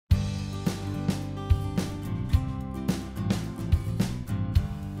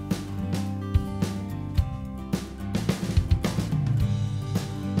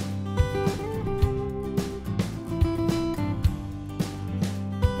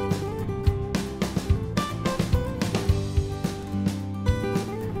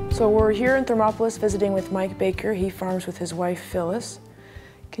So we're here in Thermopolis visiting with Mike Baker. He farms with his wife Phyllis.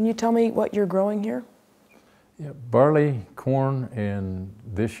 Can you tell me what you're growing here? Yeah, barley, corn, and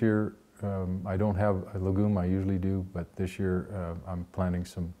this year I don't have a legume. I usually do, but this year I'm planting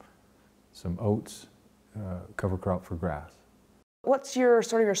some oats, cover crop for grass. What's your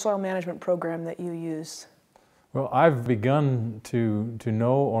soil management program that you use? Well, I've begun to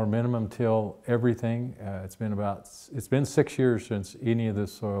know or minimum till everything. It's been 6 years since any of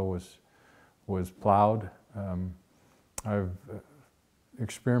this soil was plowed. I've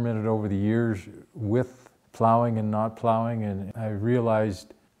experimented over the years with plowing and not plowing, and I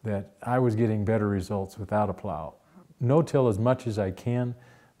realized that I was getting better results without a plow. No-till as much as I can,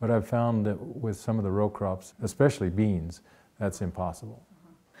 but I've found that with some of the row crops, especially beans, that's impossible.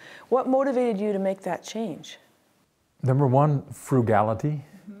 What motivated you to make that change? Number one, frugality.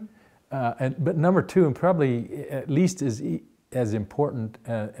 But number two, and probably at least as important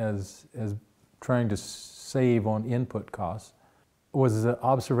as trying to save on input costs, was the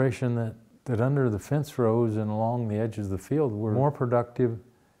observation that under the fence rows and along the edges of the field were more productive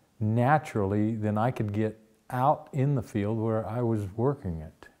naturally than I could get out in the field where I was working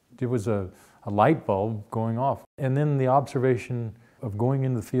it. It was a light bulb going off. And then the observation of going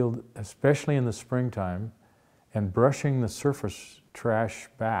into the field, especially in the springtime, and brushing the surface trash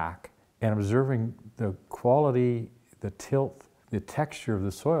back and observing the quality, the tilt, the texture of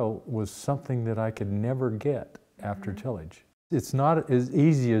the soil was something that I could never get after tillage. It's not as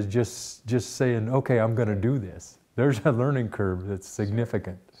easy as just saying, okay, I'm going to do this. There's a learning curve that's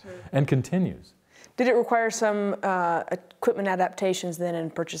significant and continues. Did it require some equipment adaptations then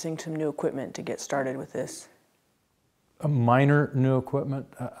in purchasing some new equipment to get started with this? A minor new equipment.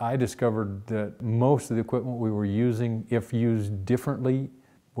 I discovered that most of the equipment we were using, if used differently,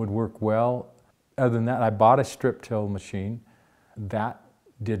 would work well. Other than that, I bought a strip till machine. That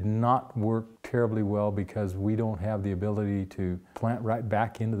did not work terribly well because we don't have the ability to plant right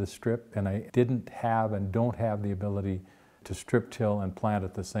back into the strip, and I didn't have and don't have the ability to strip till and plant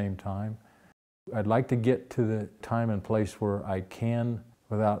at the same time. I'd like to get to the time and place where I can,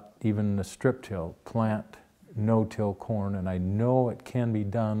 without even a strip till, plant no-till corn, and I know it can be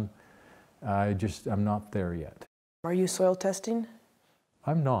done. I'm not there yet. Are you soil testing?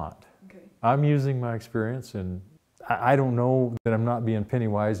 I'm not. Okay. I'm using my experience, and I don't know that I'm not being penny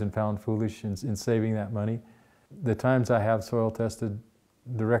wise and pound foolish in saving that money. The times I have soil tested,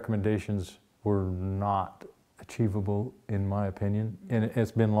 the recommendations were not achievable in my opinion, and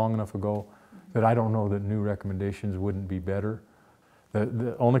it's been long enough ago that I don't know that new recommendations wouldn't be better.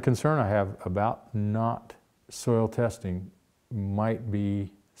 The only concern I have about not soil testing might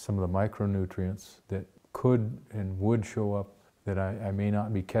be some of the micronutrients that could and would show up that I may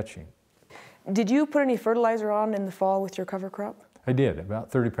not be catching. Did you put any fertilizer on in the fall with your cover crop? I did.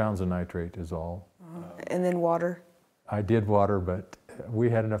 About 30 pounds of nitrate is all. And then water? I did water, but we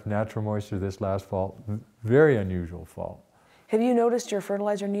had enough natural moisture this last fall. Very unusual fall. Have you noticed your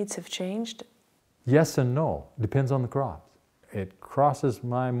fertilizer needs have changed? Yes and no. Depends on the crops. It crosses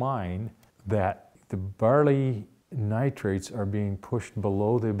my mind that the barley nitrates are being pushed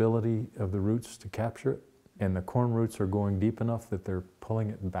below the ability of the roots to capture it, and the corn roots are going deep enough that they're pulling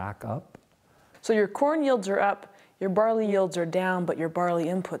it back up. So your corn yields are up, your barley yields are down, but your barley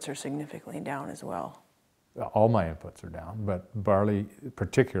inputs are significantly down as well. All my inputs are down, but barley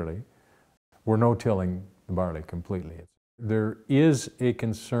particularly, we're no-tilling the barley completely. There is a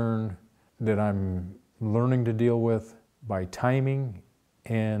concern that I'm learning to deal with by timing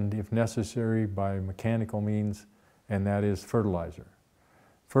and, if necessary, by mechanical means, and that is fertilizer.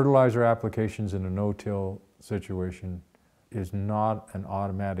 Fertilizer applications in a no-till situation is not an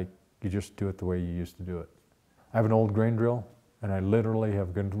automatic, you just do it the way you used to do it. I have an old grain drill, and I literally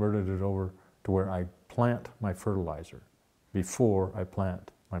have converted it over to where I plant my fertilizer before I plant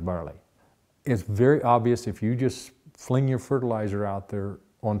my barley. It's very obvious if you just fling your fertilizer out there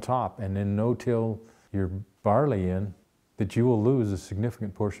on top and then no-till your barley in, that you will lose a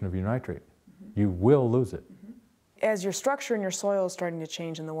significant portion of your nitrate. You will lose it. As your structure in your soil is starting to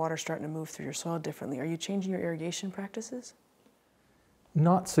change and the water's starting to move through your soil differently, are you changing your irrigation practices?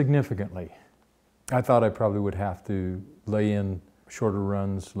 Not significantly. I thought I probably would have to lay in shorter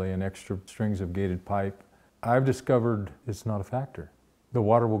runs, lay in extra strings of gated pipe. I've discovered it's not a factor. The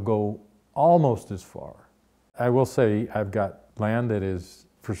water will go almost as far. I will say I've got land that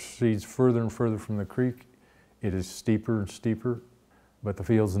proceeds further and further from the creek. It is steeper and steeper, but the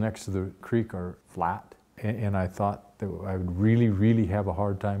fields next to the creek are flat. And I thought that I would really, really have a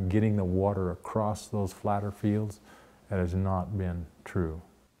hard time getting the water across those flatter fields. That has not been true.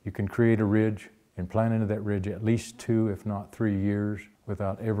 You can create a ridge and plant into that ridge at least 2, if not 3 years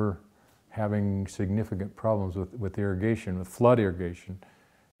without ever having significant problems with irrigation, with flood irrigation.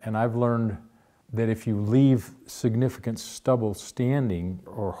 And I've learned that if you leave significant stubble standing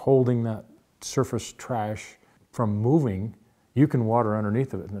or holding that surface trash from moving, you can water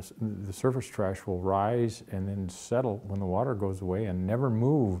underneath of it, and the surface trash will rise and then settle when the water goes away and never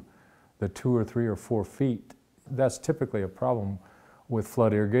move the 2 or 3 or 4 feet. That's typically a problem with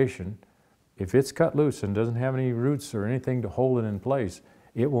flood irrigation. If it's cut loose and doesn't have any roots or anything to hold it in place,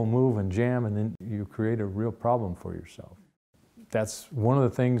 it will move and jam, and then you create a real problem for yourself. That's one of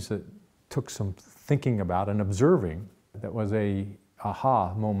the things that took some thinking about and observing. That was a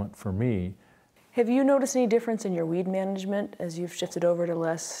aha moment for me. Have you noticed any difference in your weed management as you've shifted over to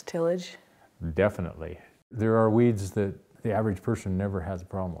less tillage? Definitely. There are weeds that the average person never has a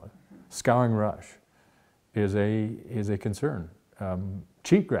problem with. Scouring rush is a concern.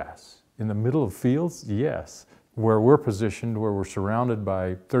 Cheatgrass in the middle of fields, yes. Where we're positioned, where we're surrounded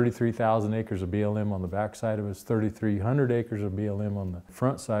by 33,000 acres of BLM on the back side of us, 3,300 acres of BLM on the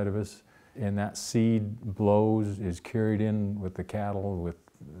front side of us, and that seed blows, is carried in with the cattle, with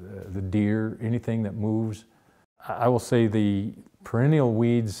the deer, anything that moves. I will say the perennial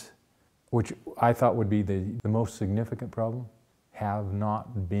weeds, which I thought would be the most significant problem, have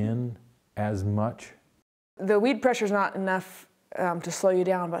not been as much. The weed pressure is not enough to slow you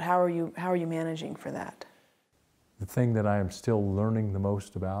down, but how are you managing for that? The thing that I am still learning the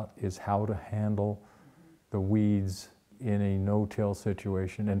most about is how to handle the weeds in a no-till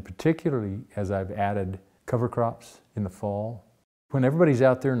situation, and particularly as I've added cover crops in the fall. When everybody's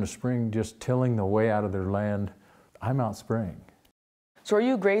out there in the spring just tilling the way out of their land, I'm out spraying. So are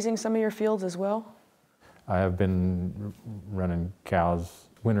you grazing some of your fields as well? I have been running cows,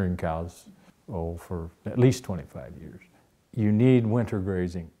 wintering cows, for at least 25 years. You need winter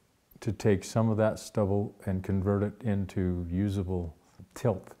grazing to take some of that stubble and convert it into usable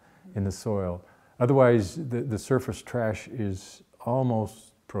tilth in the soil. Otherwise, the surface trash is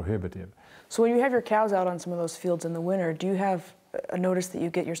almost prohibitive. So when you have your cows out on some of those fields in the winter, do you have a notice that you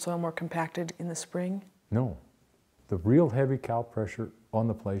get your soil more compacted in the spring? No. The real heavy cow pressure on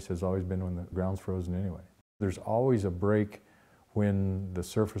the place has always been when the ground's frozen anyway. There's always a break when the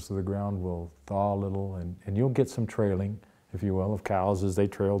surface of the ground will thaw a little, and you'll get some trailing, if you will, of cows as they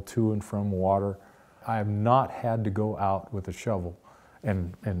trail to and from water. I have not had to go out with a shovel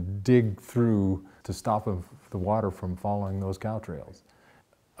and dig through to stop the water from following those cow trails.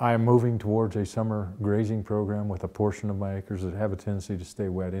 I am moving towards a summer grazing program with a portion of my acres that have a tendency to stay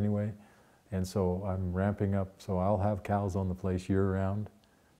wet anyway. And so I'm ramping up, so I'll have cows on the place year-round.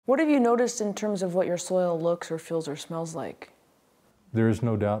 What have you noticed in terms of what your soil looks or feels or smells like? There is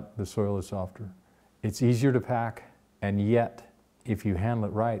no doubt the soil is softer. It's easier to pack, and yet, if you handle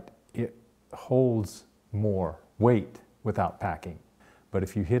it right, it holds more weight without packing. But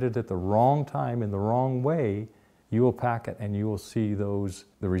if you hit it at the wrong time in the wrong way, you will pack it and you will see the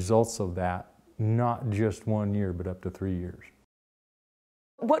results of that, not just 1 year, but up to 3 years.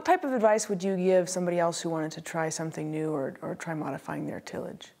 What type of advice would you give somebody else who wanted to try something new or try modifying their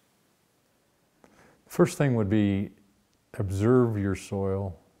tillage? First thing would be observe your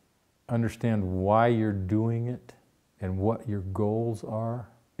soil, understand why you're doing it and what your goals are,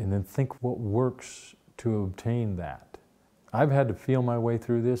 and then think what works to obtain that. I've had to feel my way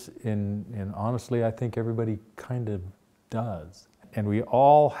through this, and honestly, I think everybody kind of does. And we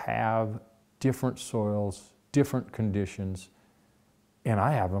all have different soils, different conditions, and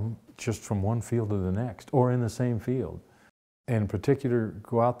I have them just from one field to the next, or in the same field. In particular,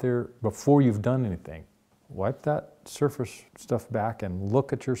 go out there before you've done anything. Wipe that surface stuff back and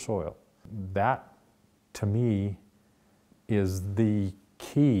look at your soil. That, to me, is the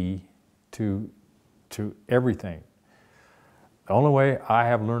key to everything. The only way I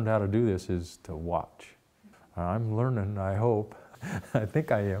have learned how to do this is to watch. I'm learning, I hope. I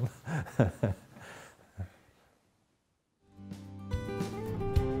think I am.